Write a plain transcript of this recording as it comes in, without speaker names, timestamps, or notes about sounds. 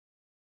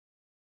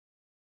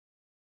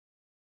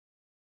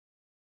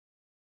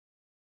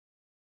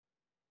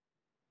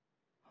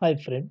Hi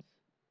friends,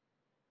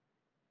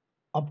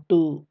 up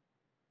to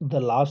the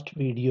last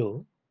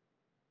video,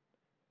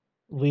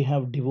 we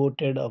have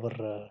devoted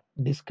our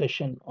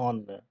discussion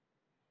on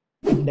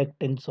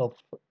inductance of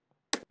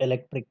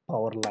electric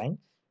power lines.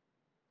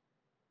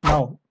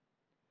 Now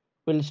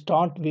we'll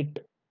start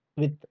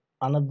with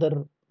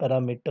another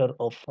parameter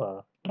of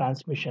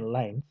transmission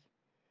lines,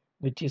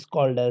 which is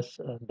called as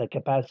the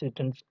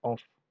capacitance of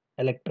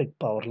electric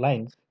power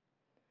lines.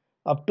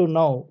 Up to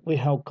now, we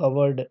have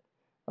covered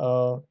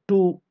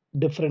two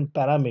different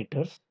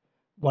parameters.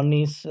 One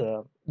is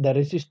the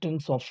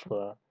resistance of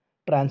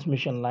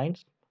transmission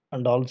lines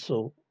and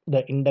also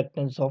the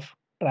inductance of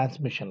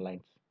transmission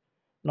lines.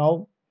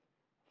 Now,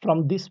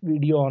 from this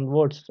video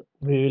onwards,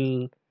 we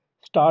will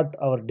start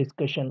our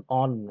discussion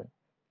on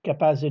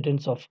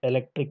capacitance of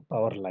electric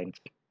power lines.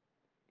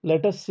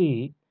 Let us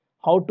see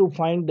how to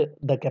find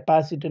the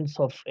capacitance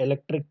of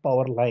electric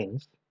power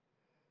lines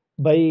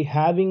by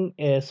having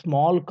a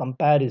small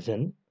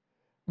comparison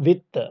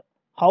with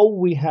how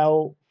we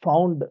have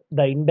found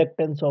the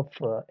inductance of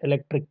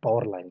electric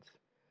power lines.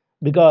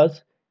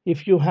 Because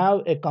if you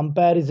have a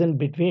comparison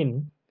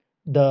between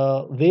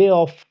the way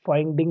of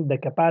finding the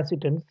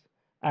capacitance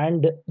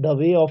and the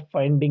way of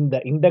finding the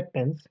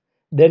inductance,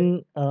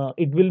 then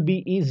it will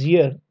be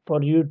easier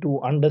for you to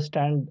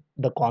understand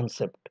the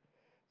concept.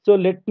 So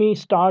let me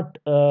start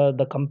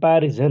the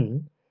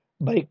comparison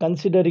by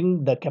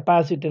considering the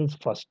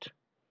capacitance first.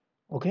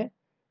 Okay,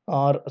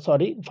 or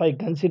sorry, by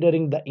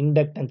considering the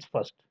inductance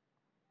first.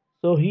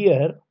 So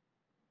here,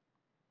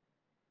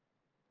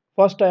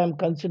 first I am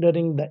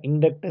considering the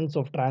inductance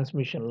of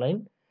transmission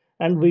line,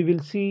 and we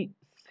will see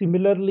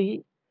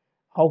similarly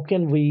how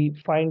can we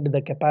find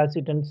the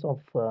capacitance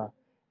of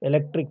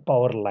electric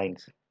power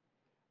lines.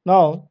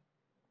 Now,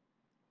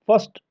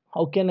 first,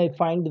 how can I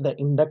find the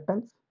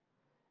inductance?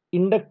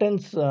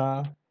 Inductance,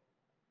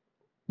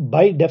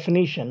 by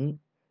definition,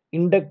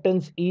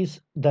 inductance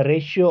is the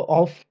ratio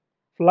of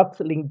flux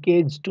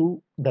linkage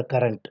to the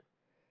current.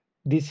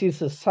 This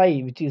is a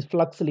psi, which is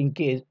flux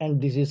linkage,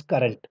 and this is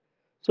current.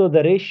 So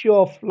the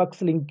ratio of flux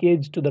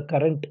linkage to the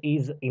current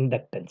is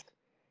inductance,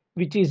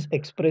 which is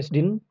expressed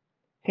in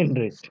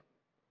henries.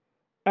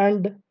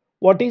 And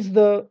what is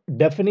the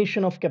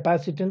definition of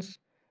capacitance?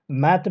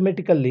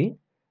 Mathematically,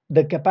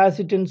 the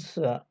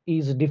capacitance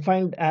is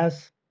defined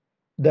as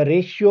the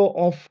ratio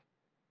of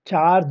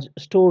charge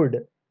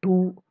stored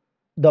to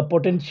the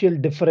potential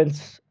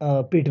difference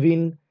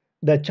between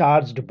the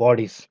charged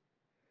bodies.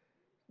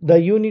 The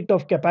unit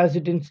of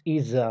capacitance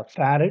is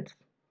farads.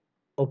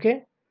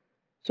 Okay,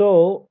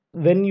 so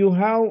when you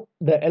have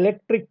the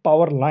electric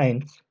power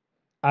lines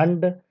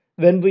and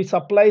when we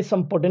supply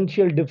some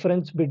potential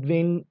difference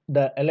between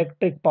the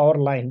electric power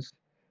lines,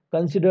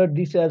 consider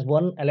this as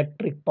one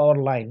electric power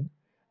line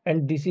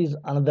and this is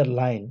another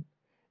line.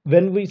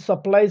 When we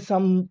supply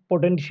some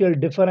potential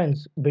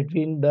difference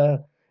between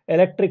the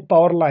electric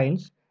power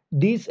lines,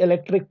 these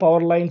electric power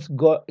lines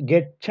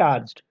get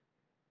charged.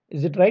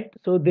 Is it right?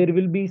 So there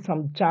will be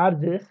some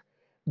charges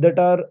that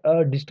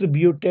are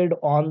distributed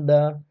on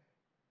the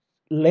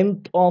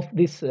length of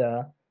this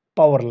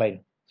power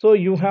line. So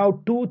you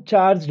have two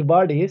charged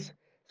bodies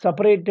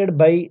separated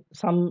by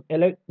some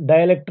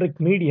dielectric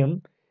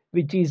medium,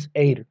 which is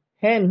air.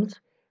 Hence,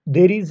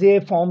 there is a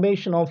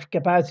formation of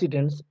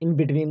capacitance in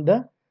between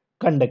the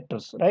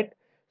conductors, right?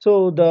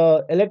 So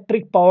the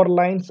electric power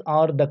lines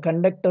are the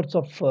conductors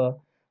of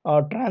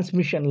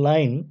transmission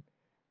line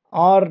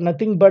are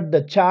nothing but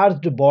the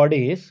charged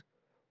bodies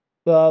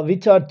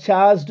which are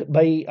charged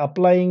by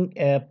applying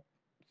a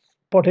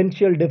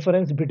potential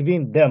difference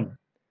between them,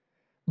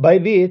 by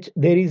which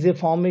there is a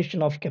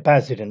formation of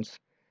capacitance.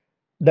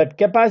 That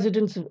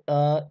capacitance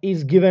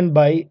is given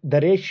by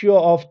the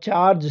ratio of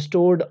charge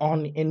stored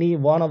on any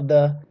one of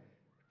the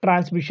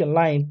transmission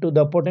line to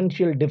the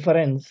potential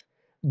difference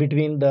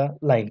between the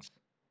lines.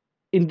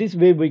 In this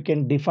way, we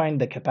can define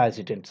the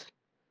capacitance.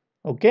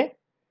 Okay.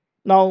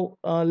 Now,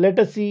 let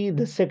us see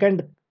the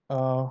second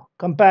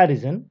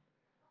comparison.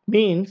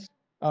 Means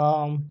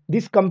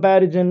this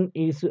comparison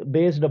is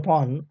based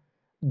upon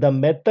the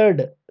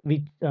method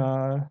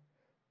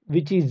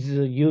which is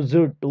used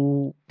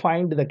to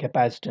find the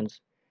capacitance.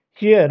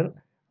 Here,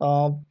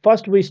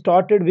 first we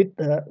started with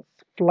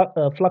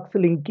flux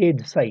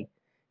linkage psi.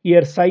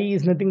 Here, psi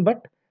is nothing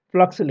but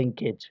flux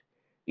linkage.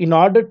 In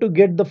order to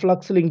get the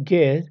flux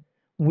linkage,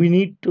 we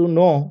need to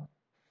know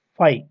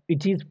phi,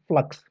 which is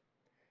flux.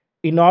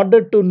 In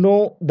order to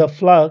know the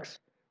flux,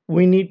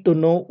 we need to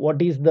know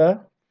what is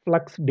the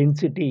flux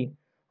density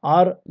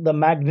or the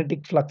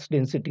magnetic flux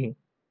density.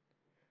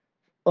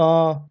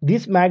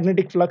 This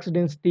magnetic flux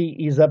density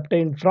is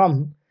obtained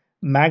from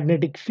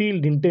magnetic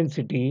field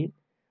intensity,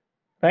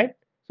 right?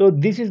 So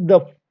this is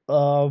the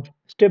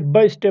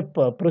step-by-step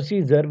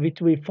procedure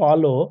which we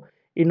follow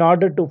in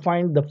order to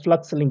find the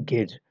flux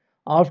linkage.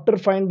 After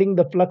finding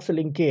the flux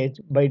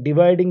linkage, by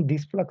dividing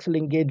this flux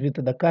linkage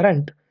with the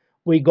current,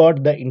 we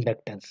got the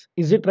inductance.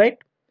 Is it right?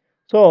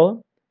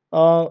 So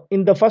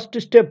in the first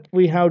step,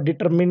 we have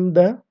determined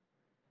the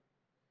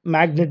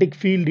magnetic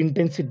field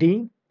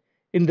intensity.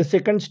 In the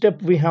second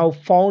step, we have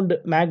found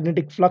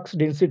magnetic flux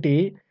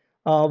density,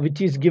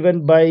 which is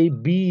given by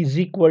B is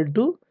equal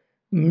to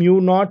mu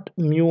naught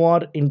mu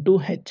r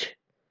into H.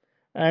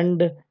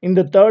 And in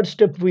the third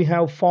step, we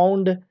have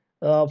found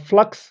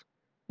flux,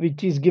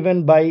 which is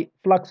given by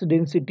flux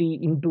density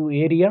into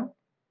area.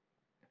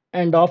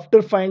 And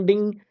after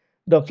finding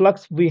the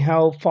flux, we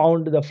have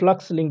found the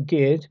flux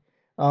linkage,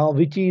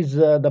 which is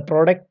the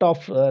product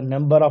of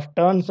number of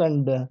turns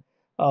and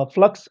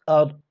flux,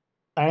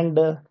 and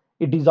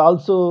it is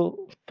also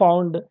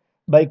found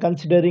by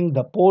considering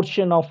the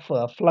portion of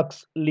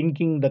flux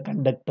linking the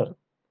conductor.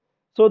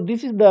 So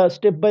this is the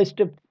step by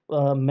step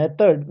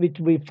method which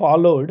we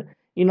followed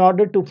in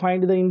order to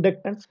find the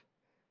inductance.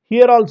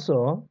 Here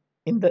also,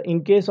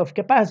 in case of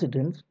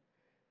capacitance,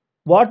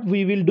 what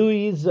we will do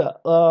is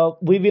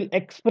we will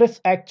express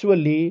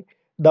actually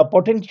the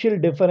potential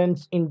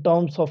difference in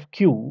terms of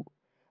Q,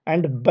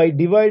 and by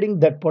dividing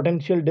that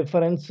potential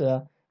difference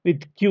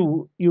with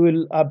Q, you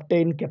will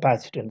obtain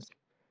capacitance.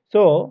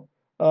 So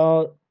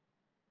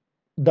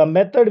the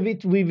method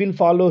which we will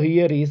follow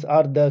here is,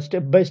 or the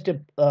step by step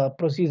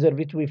procedure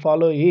which we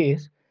follow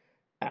is,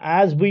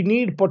 as we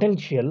need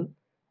potential,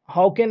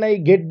 how can I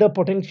get the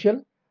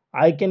potential?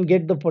 I can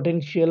get the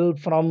potential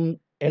from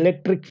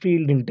electric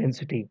field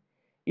intensity.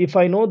 If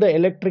I know the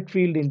electric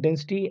field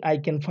intensity, I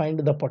can find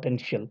the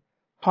potential.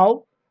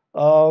 How?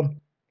 uh,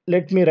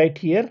 Let me write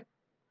here.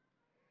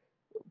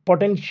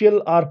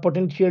 Potential or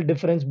potential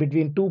difference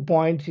between 2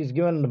 points is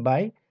given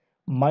by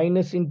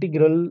minus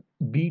integral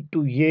b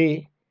to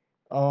a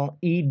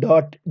e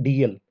dot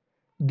dl.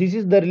 This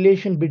is the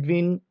relation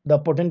between the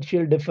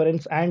potential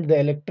difference and the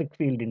electric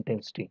field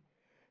intensity.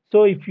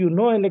 So if you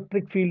know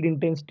electric field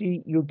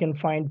intensity, you can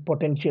find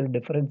potential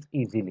difference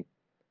easily.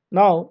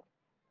 Now,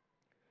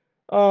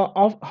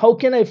 how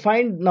can I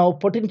find now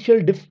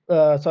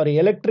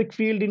electric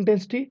field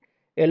intensity?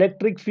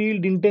 Electric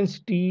field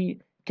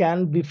intensity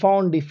can be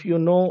found if you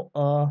know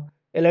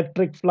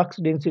electric flux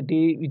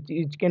density,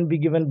 which can be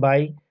given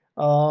by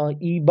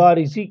E bar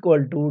is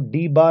equal to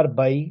D bar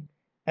by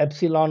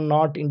epsilon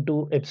naught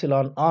into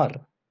epsilon r,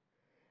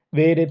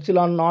 where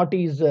epsilon naught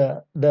is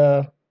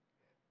the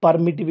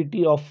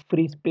permittivity of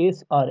free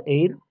space or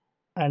air,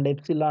 and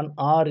epsilon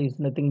r is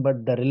nothing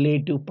but the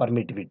relative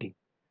permittivity,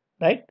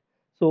 right?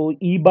 So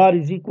E bar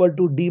is equal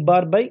to D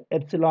bar by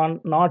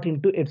epsilon naught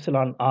into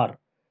epsilon r.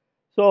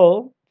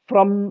 So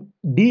from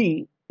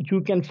D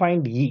you can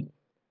find E,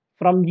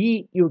 from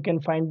E you can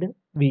find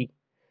V.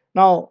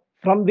 Now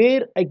from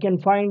where I can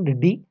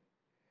find D?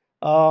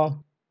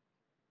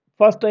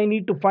 First I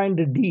need to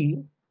find D,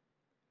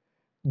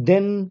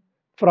 then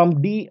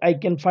from D I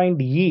can find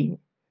E,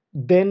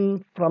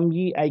 then from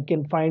E I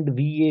can find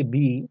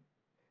VAB,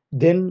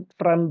 then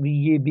from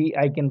VAB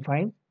I can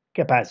find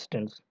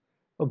capacitance.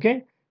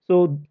 Okay,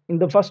 so in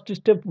the first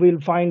step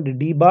we'll find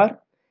D bar,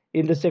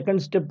 in the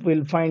second step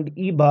we'll find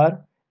E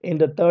bar, in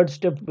the third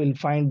step we'll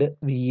find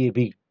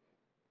VAB.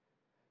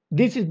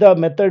 This is the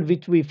method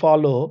which we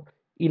follow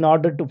in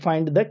order to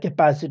find the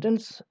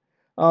capacitance,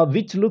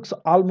 which looks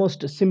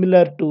almost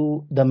similar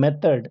to the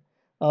method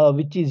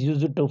which is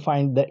used to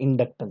find the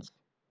inductance.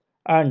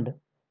 And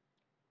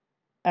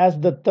as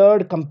the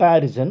third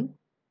comparison,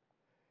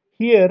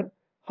 here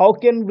how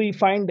can we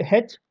find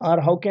H, or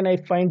how can I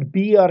find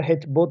B or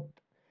H both?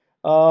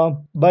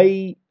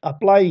 By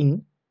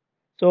applying,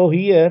 so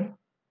here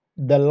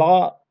the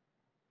law,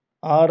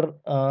 or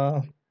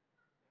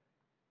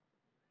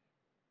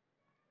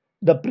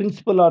the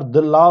principle or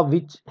the law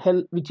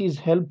which is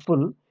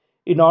helpful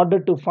in order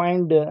to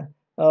find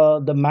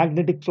the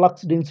magnetic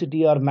flux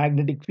density or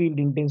magnetic field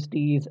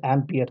intensity is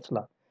Ampere's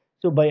law.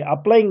 So by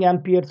applying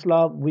Ampere's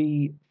law,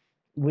 we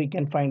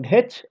can find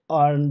H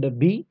and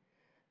B.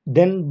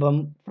 Then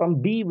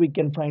from B we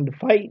can find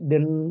phi.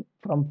 Then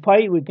from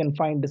phi we can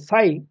find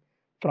psi.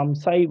 From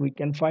psi we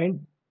can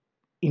find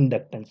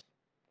inductance.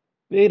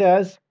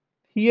 Whereas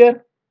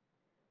here,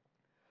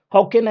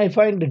 how can I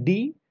find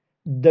D?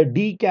 The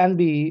D can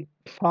be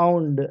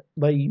found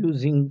by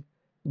using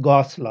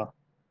Gauss law.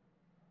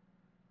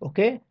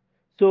 Okay,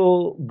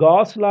 so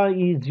Gauss law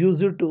is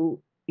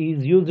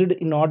used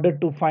in order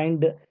to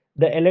find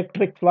the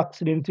electric flux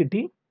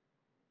density.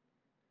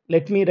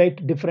 Let me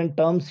write different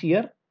terms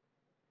here,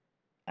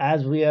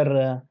 as we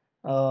are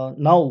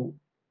now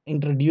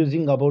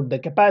introducing about the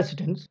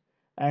capacitance,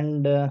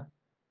 and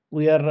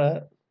we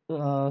are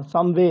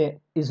some way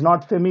is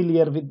not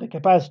familiar with the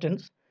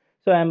capacitance,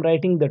 so I am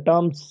writing the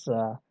terms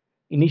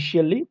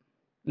initially.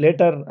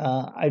 Later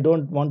I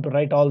don't want to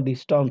write all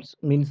these terms,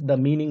 means the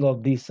meaning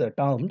of these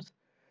terms.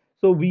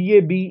 So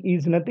VAB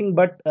is nothing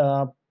but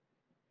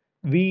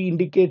V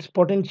indicates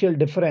potential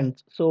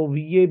difference, so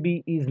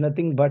VAB is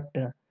nothing but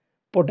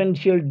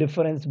potential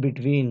difference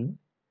between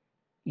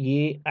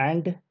A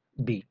and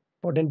B,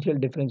 potential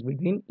difference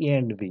between A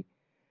and B.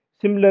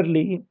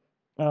 Similarly,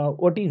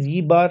 what is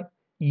E bar?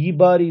 E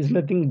bar is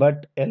nothing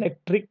but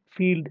electric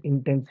field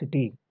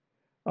intensity.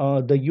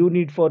 The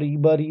unit for E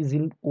bar is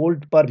in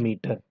volt per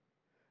meter.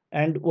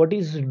 And what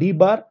is D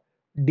bar?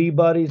 D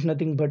bar is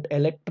nothing but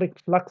electric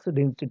flux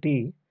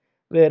density.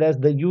 whereas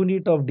the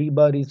unit of d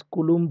bar is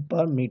coulomb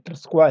per meter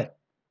square,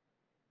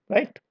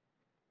 right?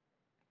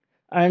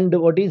 And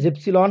what is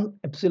epsilon?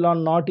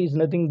 Epsilon naught is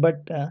nothing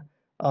but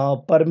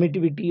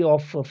permittivity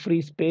of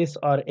free space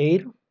or air,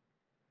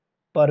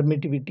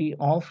 permittivity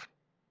of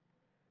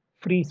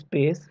free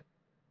space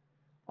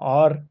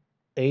or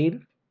air,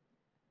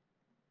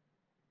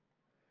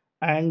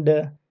 and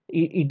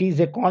it is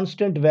a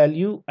constant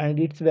value, and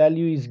its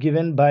value is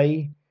given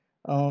by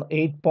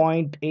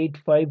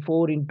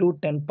 8.854 into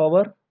 10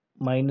 power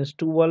minus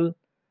 12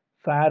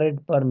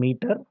 farad per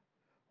meter,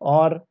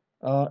 or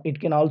it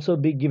can also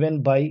be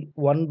given by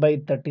 1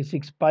 by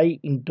 36 pi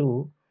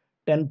into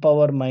 10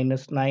 power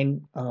minus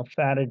 9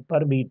 farad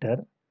per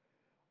meter.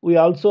 We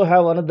also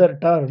have another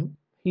term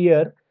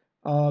here,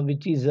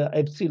 which is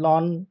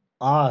epsilon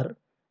r.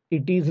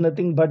 It is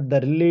nothing but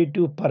the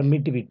relative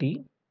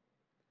permittivity.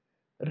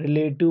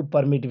 Relative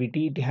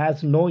permittivity, it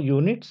has no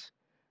units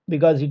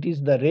because it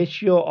is the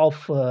ratio of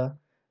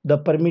the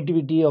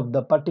permittivity of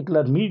the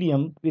particular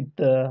medium with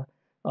the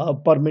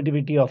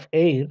permittivity of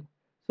air.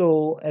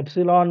 So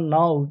epsilon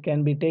now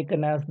can be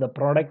taken as the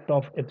product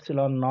of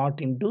epsilon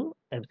naught into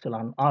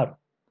epsilon r,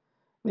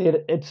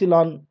 where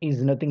epsilon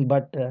is nothing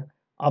but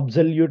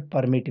absolute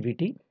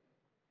permittivity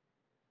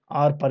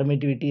or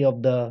permittivity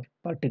of the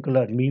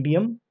particular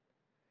medium,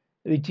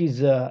 which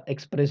is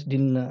expressed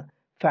in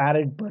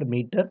farad per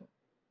meter,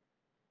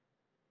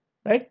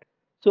 right?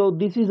 So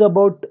this is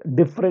about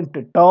different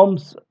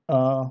terms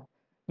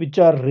which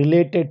are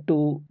related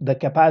to the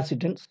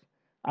capacitance,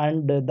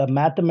 and the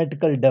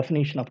mathematical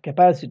definition of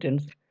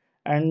capacitance,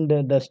 and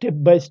the step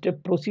by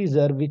step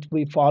procedure which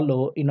we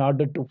follow in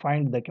order to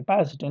find the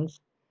capacitance,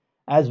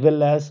 as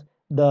well as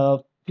the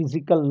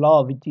physical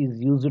law which is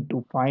used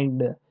to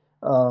find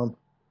uh,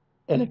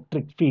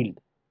 electric field,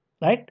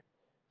 right?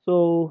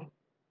 So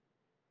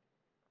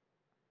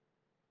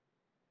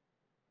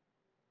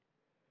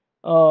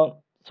uh,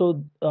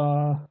 so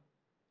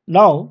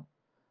now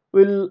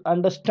we'll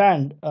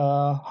understand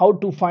how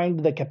to find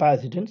the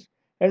capacitance,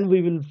 and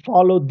we will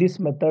follow this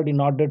method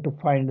in order to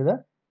find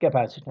the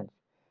capacitance.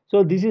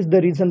 So this is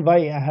the reason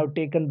why I have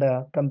taken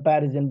the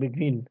comparison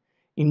between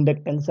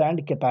inductance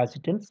and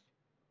capacitance.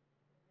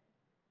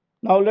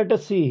 Now let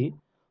us see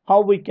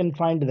how we can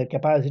find the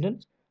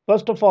capacitance.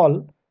 First of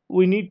all,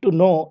 we need to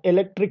know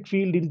electric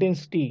field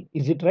intensity.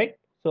 Is it right?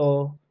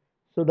 So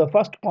the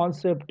first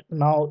concept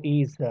now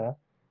is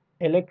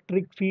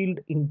electric field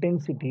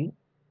intensity.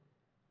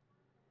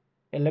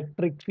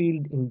 Electric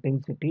field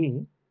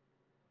intensity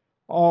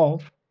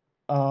of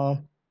uh,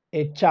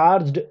 a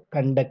charged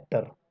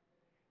conductor.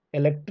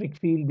 Electric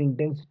field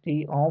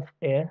intensity of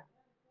a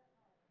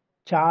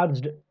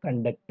charged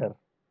conductor.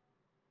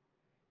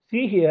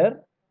 See here,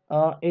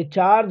 a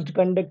charged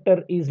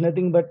conductor is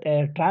nothing but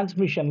a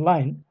transmission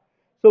line.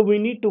 So we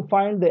need to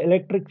find the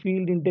electric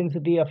field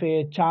intensity of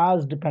a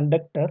charged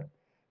conductor.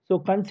 So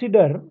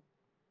consider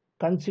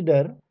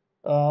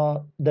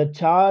the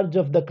charge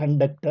of the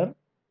conductor.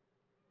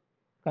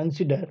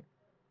 Consider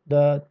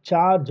the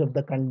charge of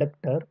the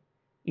conductor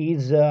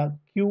is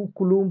q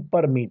coulomb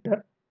per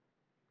meter,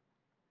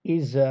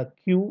 is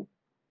q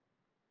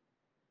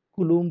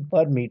coulomb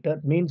per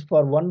meter, means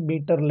for 1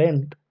 meter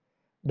length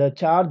the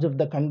charge of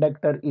the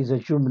conductor is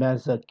assumed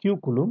as q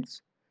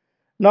coulombs.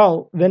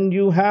 Now when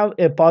you have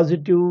a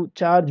positive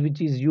charge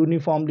which is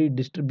uniformly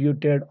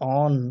distributed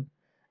on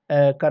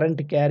a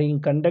current carrying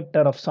conductor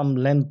of some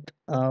length,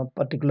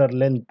 particular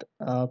length,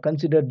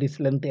 consider this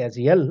length as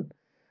L.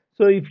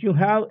 So if you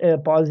have a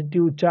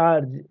positive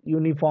charge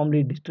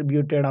uniformly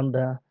distributed on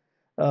the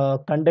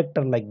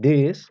conductor like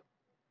this,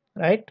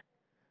 right?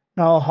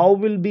 Now how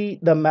will be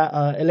the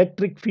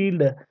electric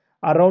field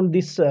around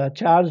this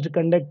charged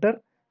conductor?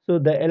 So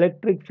the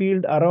electric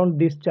field around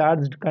this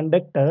charged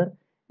conductor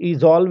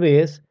is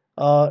always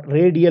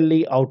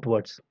radially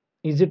outwards.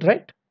 Is it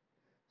right?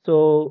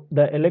 So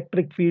the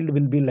electric field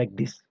will be like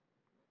this.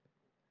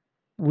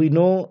 We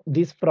know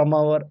this from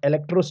our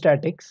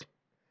electrostatics,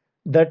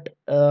 that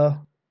a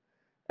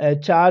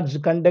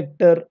charged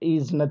conductor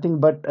is nothing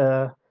but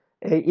a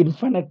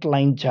infinite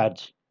line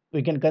charge.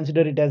 We can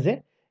consider it as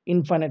a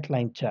infinite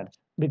line charge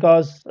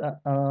because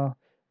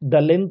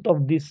the length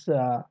of this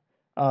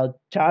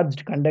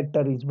charged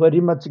conductor is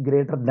very much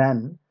greater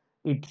than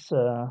its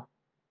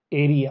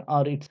area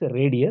or its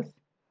radius.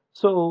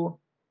 So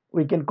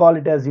we can call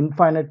it as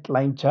infinite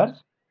line charge.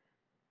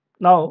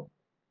 Now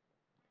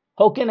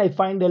how can I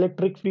find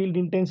electric field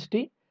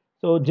intensity?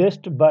 So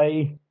just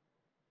by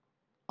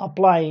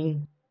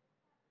applying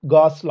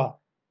Gauss law.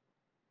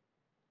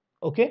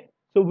 Okay,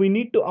 so we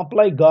need to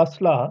apply Gauss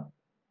law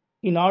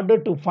in order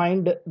to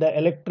find the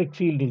electric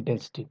field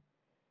intensity.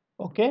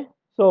 Okay,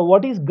 so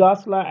what is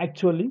Gauss law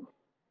actually?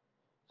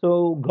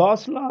 So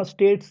Gauss law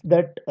states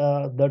that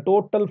the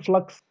total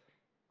flux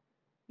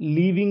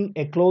leaving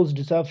a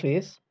closed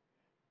surface,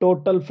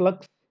 total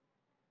flux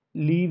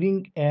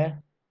leaving a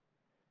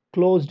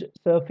closed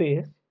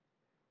surface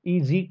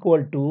is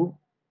equal to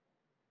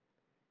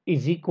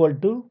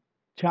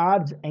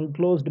charge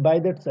enclosed by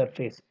that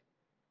surface.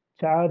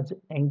 Charge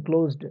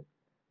enclosed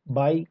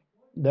by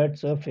that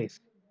surface,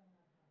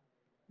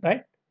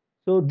 right?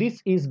 So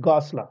this is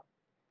Gauss law.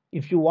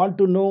 If you want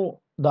to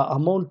know the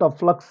amount of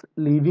flux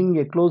leaving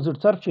a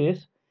closed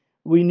surface,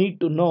 we need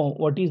to know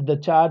what is the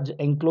charge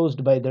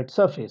enclosed by that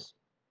surface.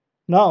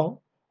 Now,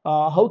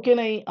 how can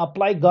I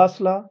apply Gauss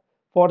law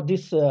for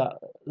this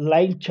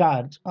line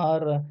charge,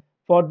 or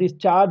for this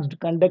charged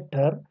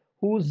conductor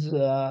whose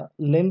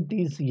length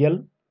is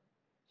L?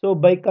 So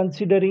by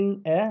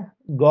considering a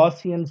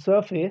Gaussian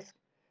surface,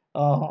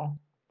 uh,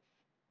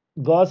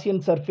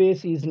 Gaussian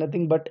surface is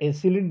nothing but a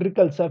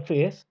cylindrical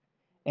surface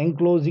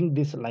enclosing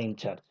this line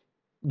charge,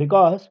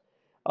 because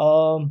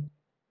um,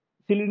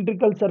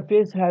 cylindrical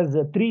surface has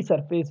three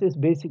surfaces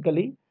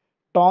basically: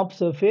 top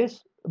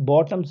surface,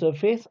 bottom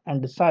surface,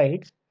 and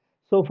sides.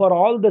 So for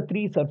all the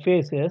three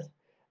surfaces,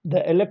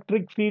 the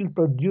electric field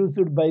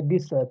produced by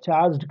this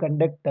charged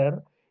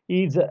conductor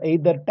is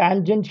either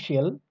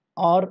tangential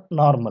or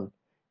normal.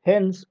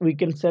 Hence we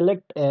can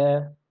select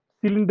a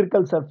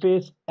cylindrical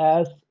surface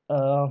as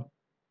the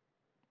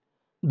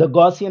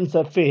Gaussian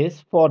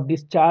surface for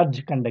this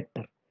charge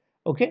conductor.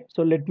 Okay,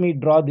 so let me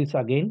draw this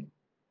again.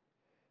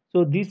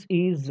 So this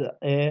is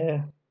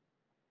a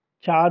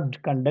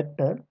charged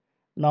conductor.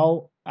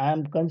 Now I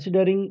am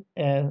considering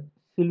a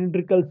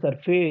cylindrical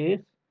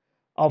surface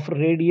of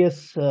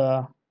radius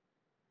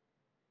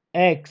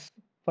x,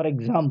 for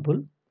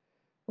example.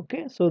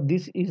 Okay, so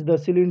this is the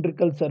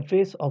cylindrical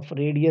surface of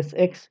radius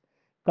x,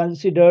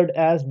 considered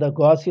as the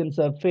Gaussian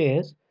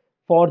surface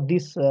for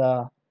this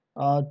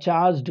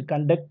charged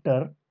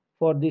conductor,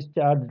 for this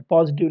charged,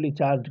 positively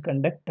charged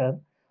conductor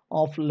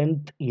of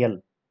length L.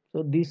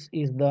 So this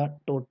is the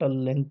total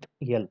length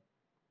L,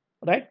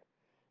 right?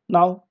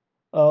 Now,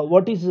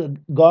 what is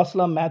Gauss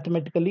law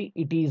mathematically?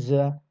 It is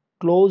a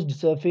closed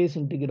surface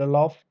integral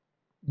of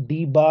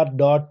d bar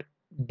dot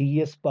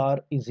ds bar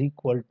is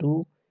equal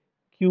to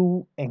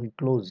q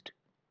enclosed,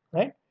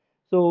 right?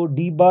 So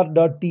d bar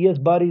dot ds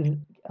bar is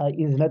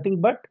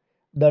nothing but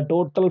the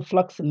total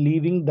flux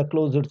leaving the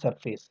closed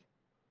surface.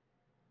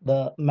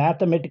 The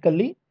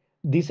mathematically,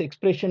 this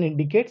expression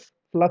indicates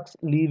flux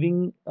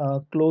leaving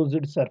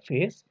closed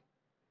surface,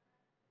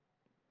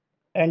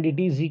 and it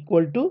is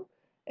equal to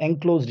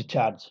enclosed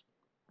charge,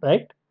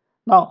 right?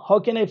 Now how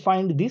can I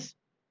find this?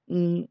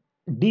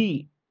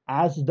 D,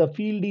 as the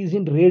field is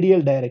in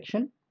radial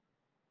direction,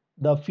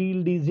 the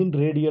field is in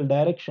radial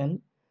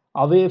direction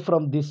away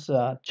from this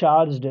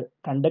charged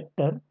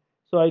conductor,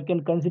 so I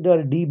can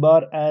consider d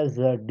bar as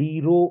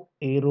d rho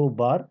aero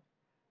bar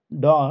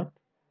dot,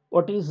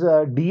 what is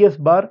ds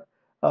bar?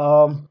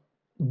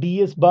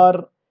 Ds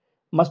bar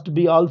must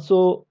be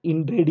also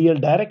in radial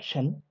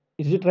direction,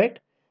 is it right?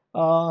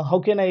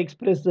 How can I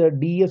express the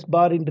ds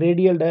bar in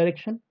radial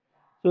direction?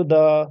 So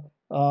the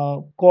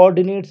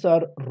coordinates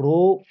are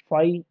rho,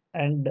 phi,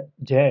 and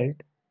z.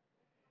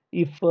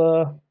 If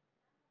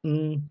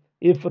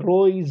if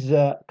rho is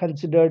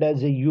considered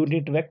as a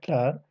unit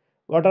vector,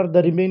 what are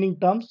the remaining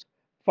terms?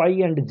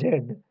 Phi and z.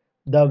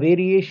 The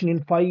variation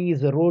in phi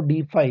is rho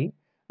d phi,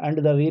 and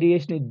the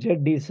variation in z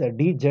is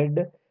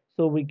dz.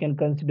 So we can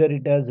consider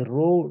it as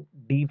rho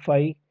d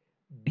phi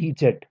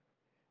dz.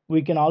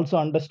 We can also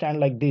understand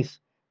like this: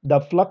 the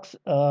flux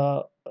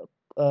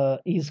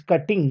is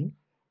cutting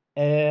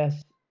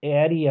as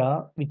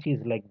area which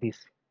is like this.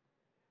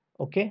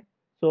 Okay,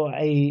 so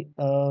I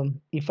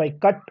if I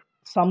cut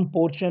some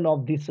portion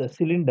of this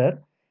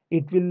cylinder,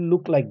 it will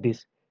look like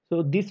this.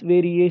 So this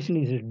variation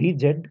is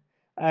dz,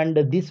 and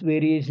this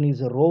variation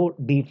is rho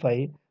d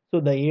phi. So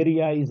the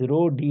area is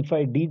rho d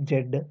phi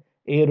dz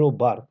aero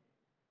bar.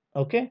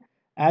 Okay,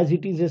 as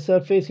it is a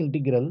surface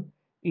integral,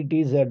 it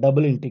is a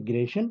double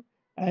integration,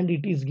 and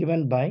it is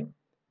given by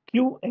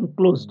q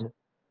enclosed.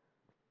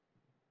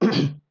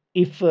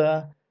 If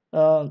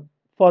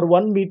for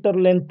 1 meter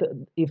length,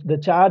 if the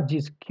charge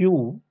is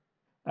q,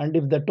 and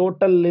if the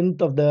total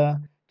length of the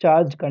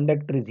charge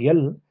conductor is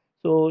L,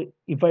 so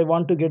if I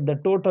want to get the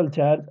total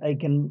charge, I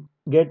can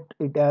get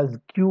it as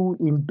Q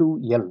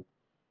into L.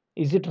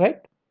 Is it right?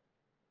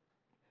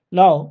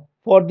 Now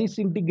for this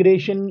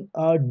integration,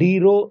 d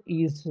rho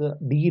is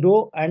d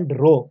rho and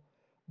rho,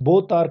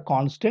 both are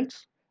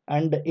constants,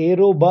 and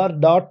aero bar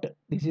dot,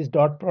 this is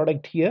dot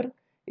product here,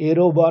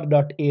 aero bar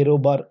dot aero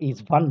bar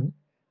is 1.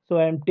 So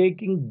I am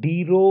taking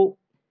d rho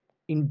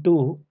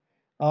into,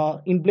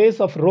 in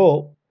place of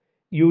rho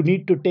you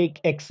need to take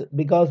x,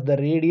 because the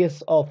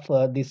radius of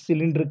this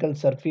cylindrical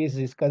surface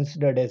is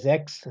considered as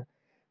x.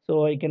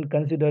 So I can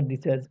consider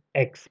this as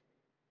x,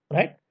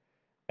 right?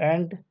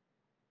 And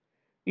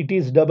it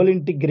is double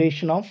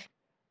integration of,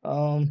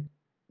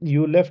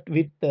 you left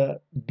with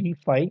d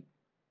phi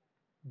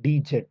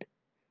dz.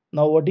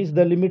 Now what is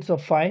the limits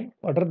of phi?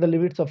 What are the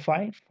limits of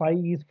phi? Phi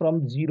is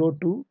from 0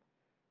 to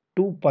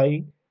 2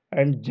 pi,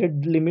 and z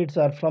limits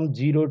are from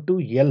 0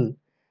 to L,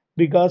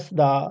 because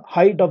the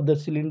height of the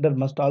cylinder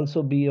must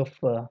also be of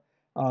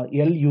L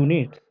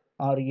unit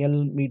or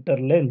L meter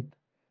length.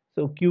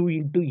 So Q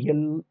into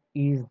L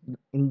is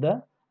in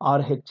the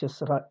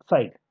RHS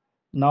side.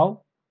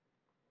 Now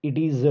it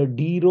is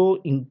 0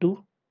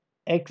 into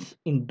x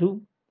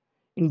into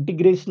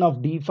integration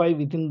of d phi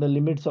within the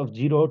limits of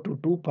 0 to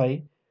 2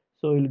 pi,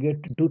 so we'll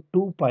get to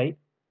 2 pi,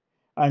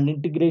 and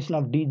integration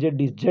of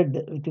dz is z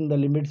within the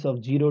limits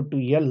of 0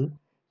 to L,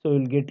 so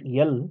we'll get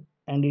L,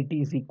 and it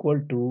is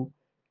equal to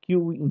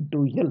Q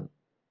into L.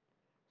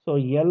 So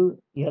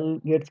L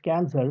gets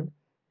cancelled.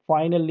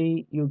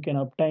 Finally, you can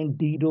obtain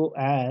d rho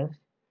as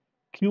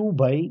Q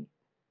by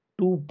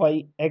 2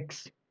 pi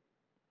x.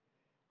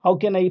 How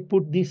can I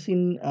put this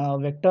in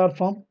vector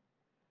form?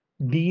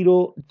 D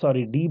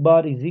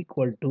bar is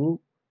equal to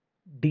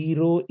d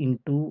rho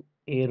into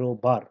a rho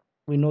bar.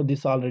 We know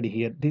this already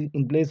here. This,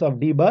 in place of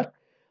d bar,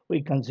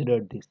 we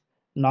considered this.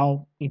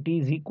 Now it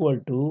is equal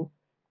to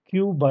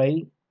Q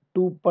by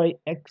 2 pi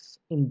x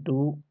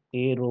into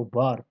a rho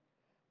bar.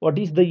 What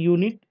is the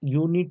unit?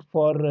 Unit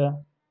for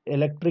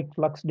electric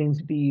flux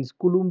density is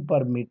coulomb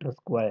per meter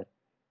square.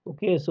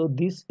 Okay, so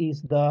this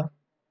is the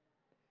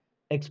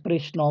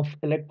expression of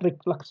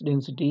electric flux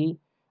density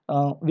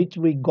which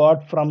we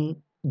got from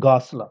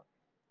Gauss law.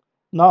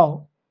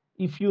 Now,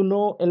 if you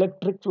know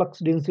electric flux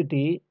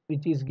density,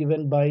 which is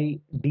given by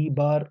d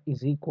bar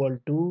is equal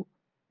to,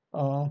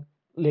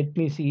 let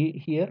me see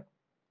here,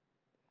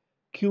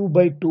 Q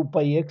by 2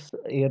 pi x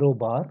arrow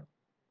bar,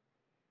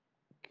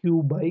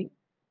 Q by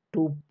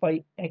 2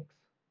 pi x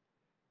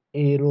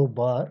arrow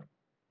bar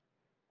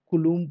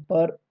coulomb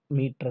per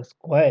meter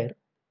square.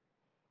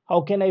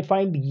 How can I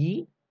find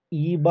E?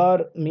 E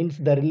bar means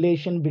the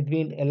relation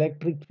between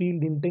electric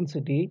field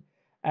intensity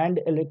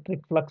and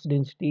electric flux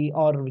density,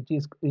 or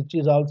which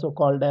is also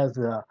called as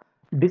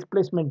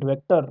displacement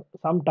vector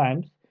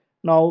sometimes.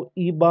 Now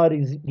E bar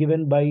is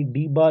given by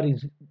d bar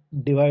is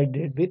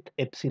divided with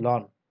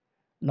epsilon.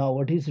 Now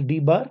what is d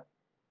bar?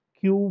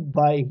 Q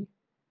by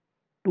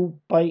 2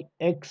 pi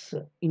x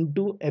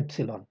into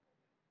epsilon,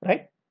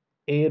 right?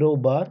 Arrow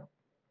bar.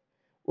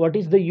 What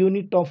is the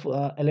unit of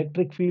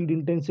electric field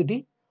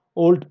intensity?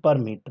 Volt per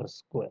meter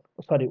square,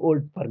 sorry,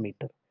 volt per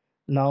meter.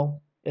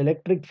 Now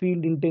electric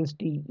field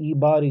intensity E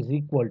bar is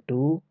equal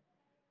to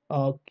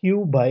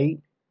Q by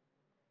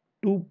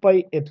 2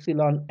 pi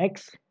epsilon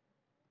x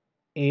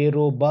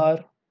arrow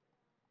bar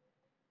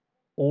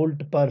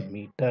volt per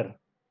meter,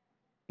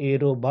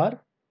 arrow bar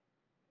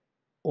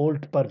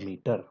volt per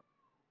meter.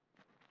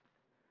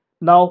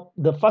 Now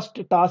the first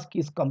task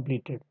is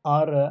completed,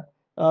 or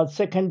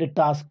second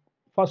task.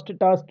 First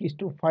task is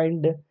to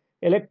find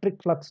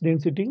electric flux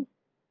density,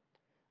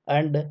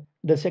 and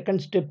the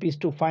second step is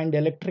to find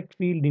electric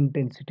field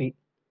intensity.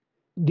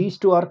 These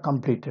two are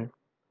completed.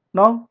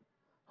 Now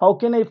how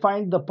can I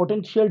find the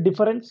potential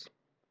difference?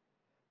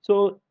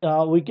 So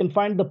we can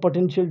find the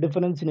potential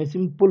difference in a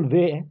simple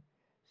way.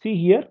 See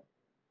here,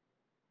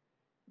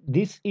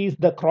 this is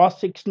the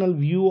cross sectional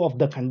view of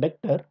the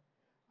conductor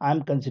I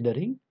am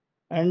considering,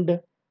 and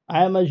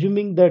I am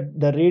assuming that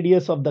the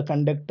radius of the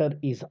conductor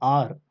is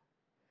r,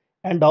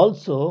 and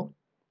also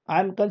I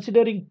am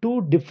considering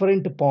two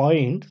different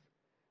points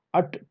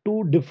at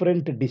two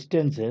different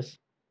distances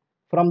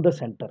from the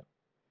center.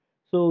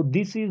 So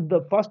this is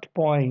the first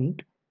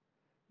point.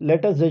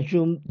 Let us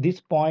assume this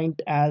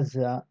point as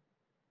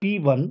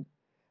P1,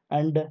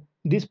 and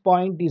this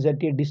point is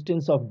at a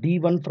distance of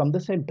D1 from the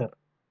center.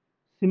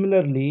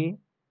 Similarly,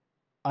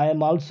 I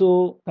am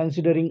also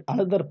considering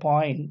another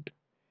point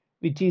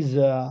which is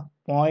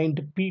point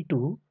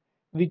P2,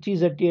 which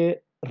is at a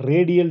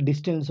radial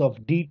distance of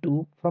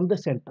D2 from the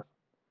center.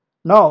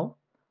 Now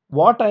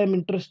what I am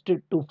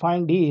interested to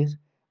find is,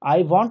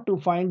 I want to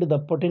find the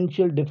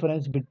potential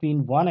difference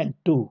between 1 and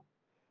 2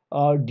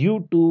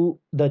 due to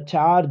the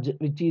charge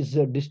which is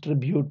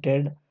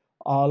distributed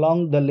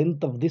along the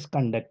length of this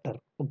conductor.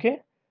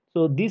 Okay,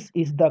 so this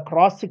is the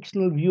cross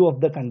sectional view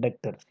of the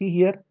conductor. See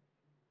here,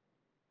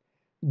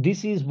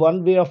 this is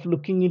one way of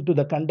looking into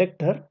the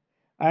conductor,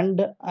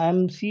 and I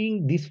am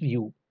seeing this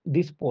view,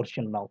 this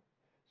portion now.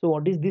 So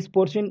what is this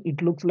portion?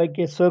 It looks like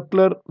a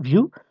circular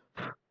view.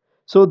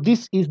 So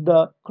this is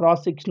the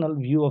cross sectional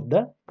view of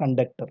the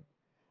conductor.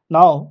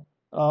 Now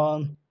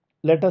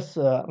let us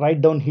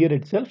write down here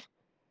itself.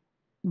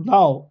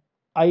 Now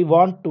I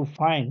want to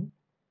find,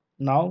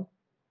 now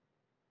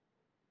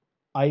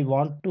I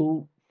want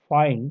to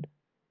find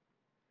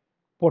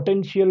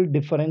potential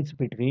difference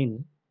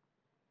between,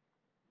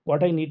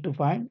 what I need to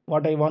find,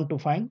 what I want to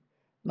find.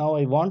 Now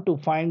I want to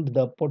find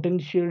the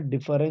potential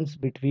difference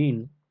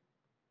between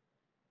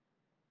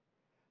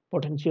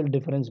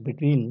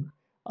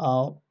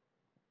uh,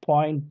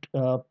 point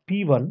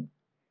P1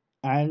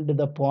 and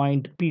the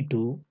point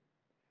P2,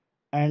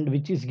 and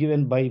which is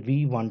given by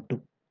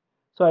V12.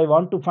 So I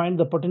want to find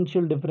the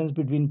potential difference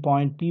between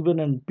point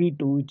P1 and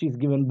P2, which is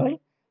given by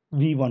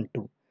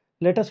V12.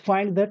 Let us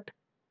find that.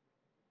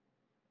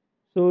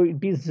 So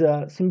it is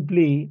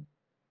simply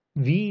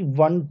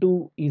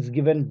V12 is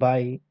given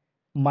by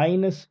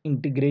minus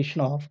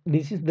integration of,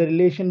 this is the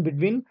relation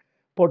between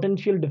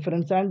potential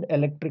difference and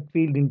electric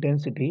field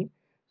intensity.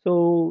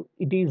 So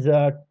it is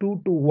 2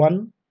 to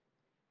 1.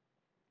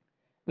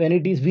 When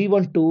it is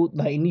V12,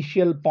 the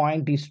initial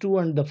point is 2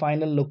 and the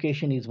final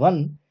location is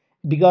 1,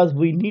 because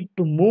we need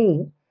to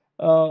move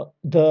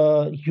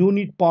the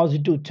unit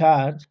positive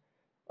charge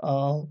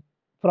uh,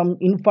 from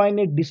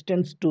infinite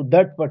distance to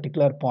that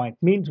particular point,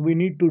 means we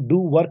need to do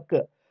work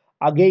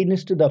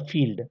against the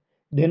field,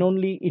 then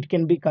only it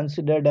can be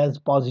considered as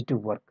positive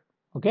work.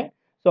 Okay,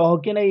 so how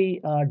can I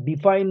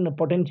define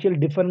potential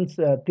difference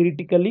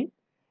theoretically?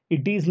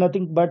 It is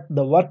nothing but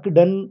the work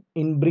done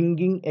in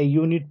bringing a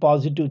unit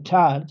positive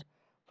charge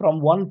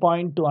from one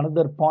point to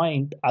another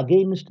point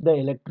against the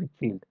electric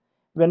field.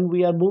 When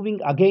we are moving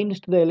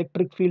against the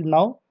electric field,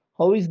 now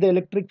how is the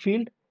electric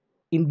field?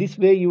 In this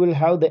way you will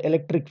have the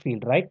electric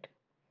field, right?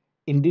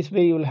 In this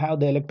way you will have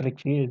the electric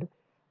field.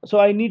 So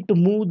I need to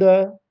move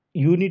the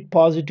unit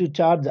positive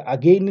charge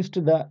against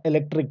the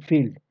electric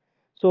field.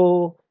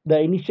 So the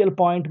initial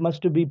point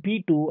must be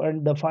p2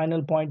 and the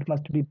final point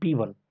must be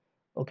p1.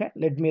 Okay,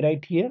 let me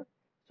write here.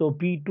 So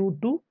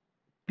p2 to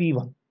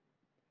p1,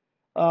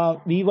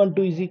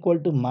 v12 is equal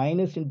to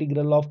minus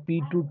integral of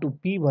p2 to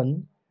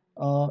p1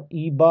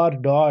 e bar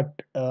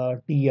dot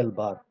dl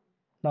bar.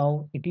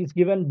 Now it is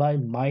given by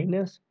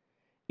minus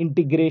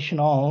integration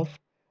of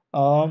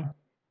uh,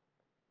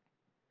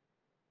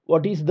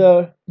 what is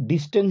the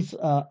distance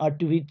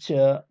at which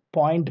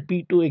point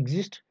P2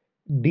 exists?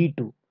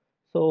 D2.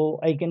 So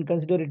I can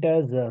consider it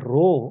as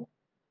rho.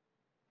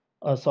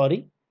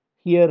 Sorry,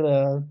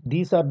 here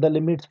these are the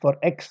limits for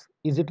x.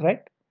 Is it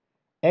right?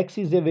 X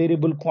is a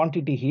variable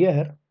quantity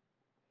here.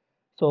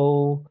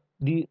 So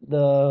the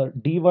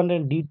d1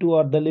 and d2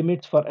 are the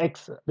limits for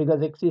x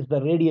because x is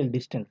the radial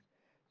distance.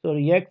 So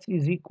x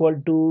is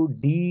equal to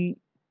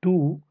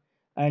d2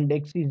 and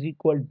x is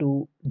equal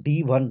to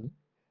d1.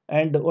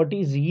 And what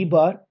is e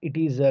bar? It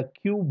is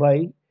q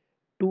by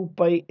 2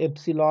 pi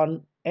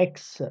epsilon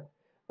x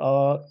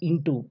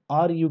into,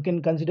 or you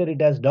can consider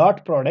it as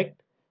dot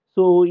product.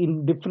 So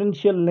in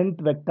differential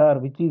length vector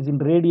which is in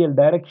radial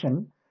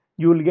direction,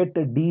 you will get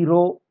a d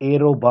rho a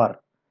rho bar.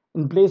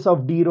 In place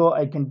of d rho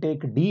I can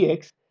take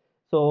dx.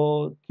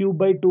 So q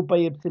by 2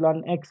 pi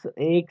epsilon x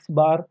ax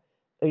bar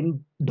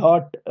in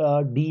dot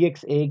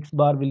dx ax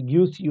bar will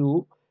gives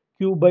you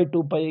q by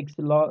 2 pi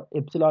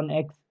epsilon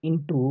x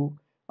into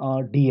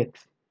dx.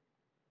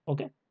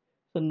 Okay,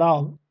 so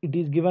now it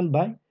is given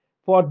by,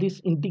 for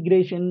this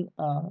integration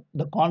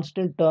the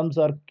constant terms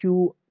are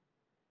q,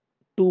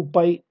 2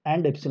 pi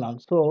and epsilon.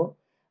 So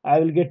I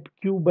will get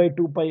q by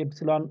 2 pi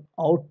epsilon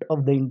out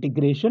of the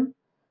integration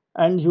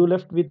and you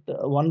left with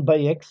 1 by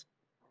x.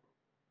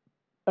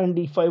 And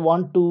if I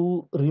want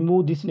to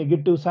remove this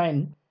negative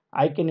sign,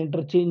 I can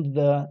interchange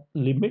the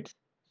limits.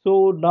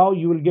 So now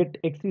you will get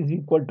x is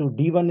equal to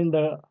d1 in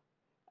the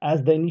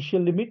as the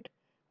initial limit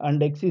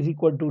and x is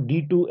equal to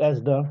d2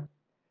 as the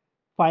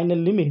final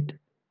limit.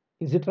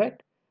 Is it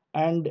right?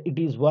 And it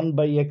is 1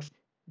 by x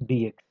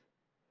dx.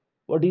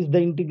 What is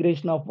the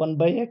integration of 1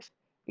 by x?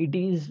 It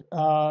is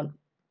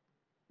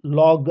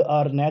log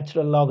or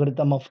natural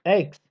logarithm of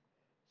x.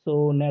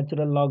 So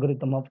natural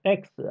logarithm of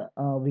x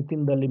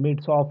within the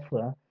limits of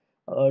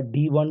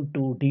d1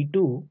 to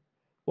d2.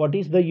 What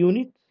is the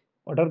units?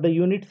 What are the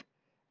units?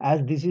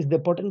 As this is the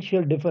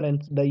potential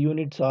difference, the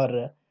units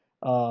are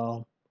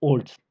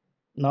volts.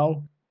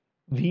 Now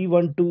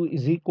v12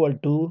 is equal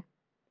to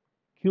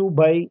q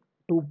by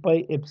 2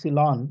 pi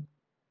epsilon.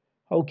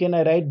 How can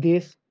I write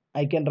this?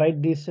 I can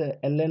write this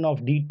ln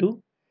of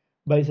d2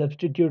 by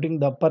substituting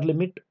the upper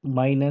limit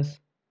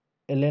minus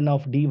ln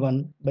of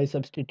d1 by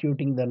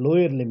substituting the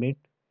lower limit.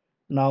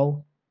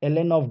 Now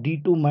ln of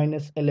d2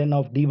 minus ln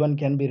of d1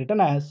 can be written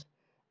as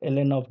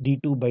ln of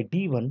d2 by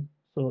d1.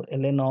 So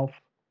ln of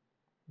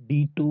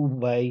d2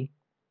 by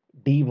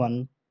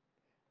d1,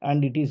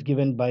 and it is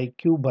given by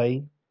q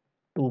by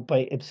 2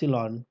 pi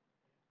epsilon,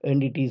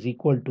 and it is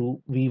equal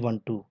to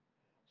v12.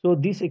 So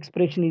this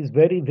expression is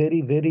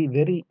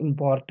very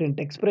important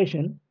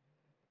expression,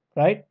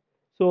 right?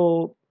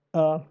 So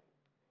a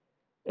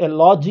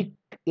logic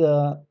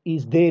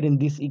is there in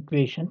this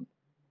equation.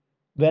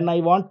 When I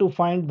want to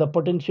find the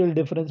potential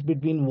difference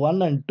between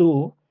 1 and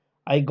 2,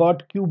 I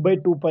got q by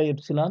 2 pi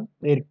epsilon,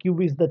 where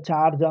q is the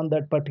charge on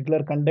that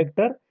particular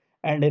conductor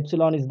and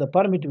epsilon is the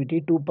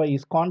permittivity, 2 pi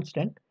is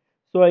constant.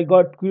 So I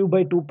got q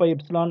by 2 pi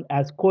epsilon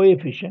as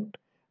coefficient,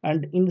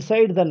 and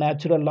inside the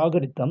natural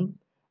logarithm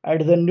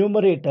at the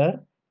numerator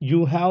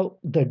you have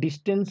the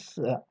distance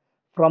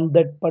from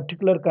that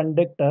particular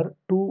conductor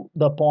to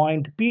the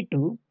point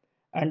P2,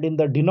 and in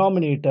the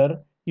denominator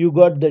you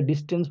got the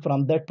distance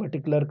from that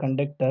particular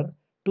conductor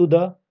to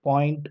the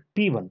point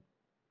P1,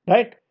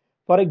 right?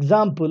 For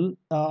example,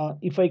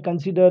 if I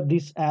consider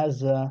this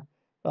as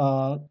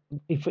uh,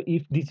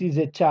 if this is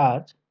a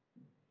charge,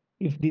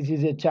 if this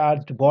is a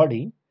charged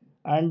body,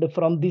 and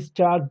from this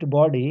charged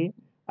body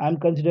I'm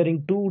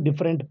considering two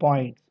different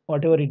points,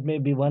 whatever it may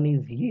be, one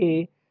is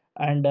A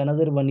and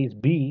another one is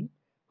B.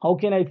 How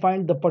can I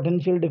find the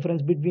potential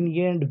difference between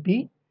A and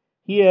B?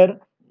 Here,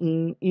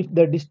 if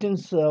the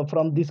distance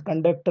from this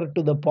conductor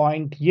to the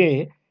point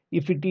A,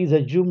 if it is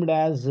assumed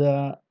as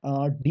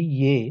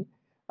dA,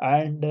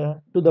 and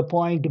to the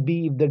point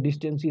B if the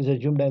distance is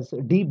assumed as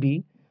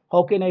dB,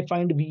 how can I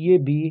find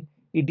VAB?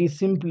 It is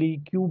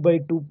simply q by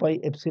 2 pi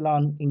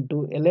epsilon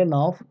into ln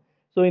of,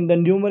 so in the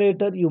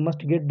numerator you must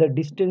get the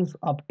distance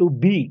up to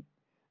B,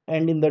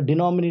 and in the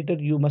denominator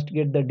you must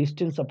get the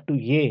distance up to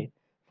a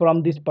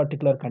from this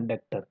particular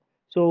conductor.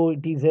 So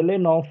it is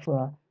ln of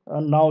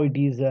now it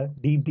is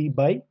dB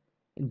by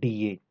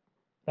dA,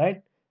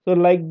 right? So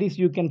like this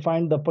you can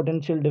find the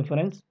potential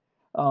difference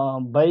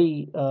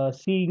by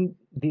seeing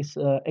this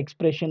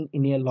expression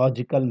in a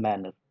logical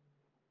manner,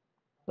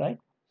 right?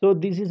 So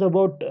this is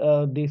about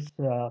this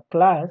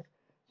class.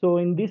 So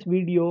in this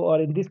video or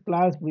in this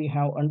class we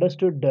have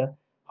understood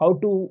how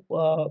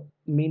to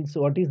means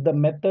what is the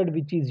method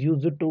which is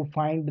used to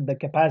find the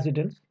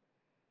capacitance,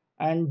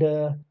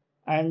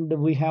 and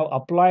we have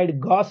applied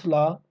Gauss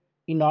law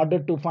in order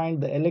to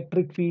find the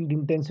electric field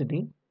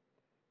intensity.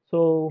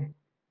 So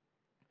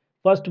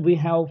first we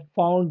have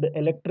found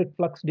electric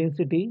flux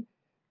density,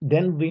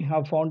 then we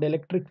have found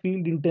electric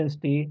field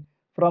intensity,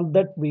 from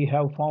that we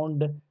have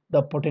found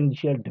the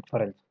potential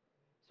difference.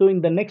 So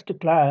in the next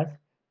class,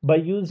 by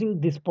using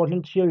this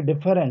potential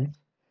difference,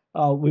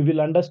 we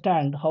will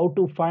understand how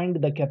to find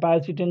the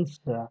capacitance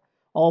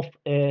of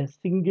a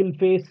single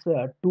phase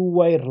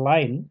two-wire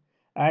line,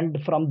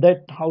 and from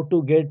that how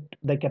to get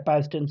the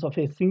capacitance of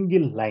a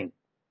single line,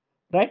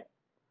 right?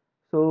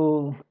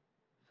 So,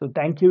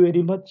 thank you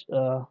very much.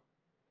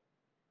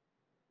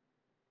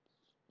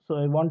 So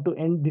I want to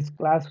end this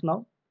class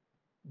now.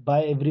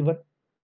 Bye everyone.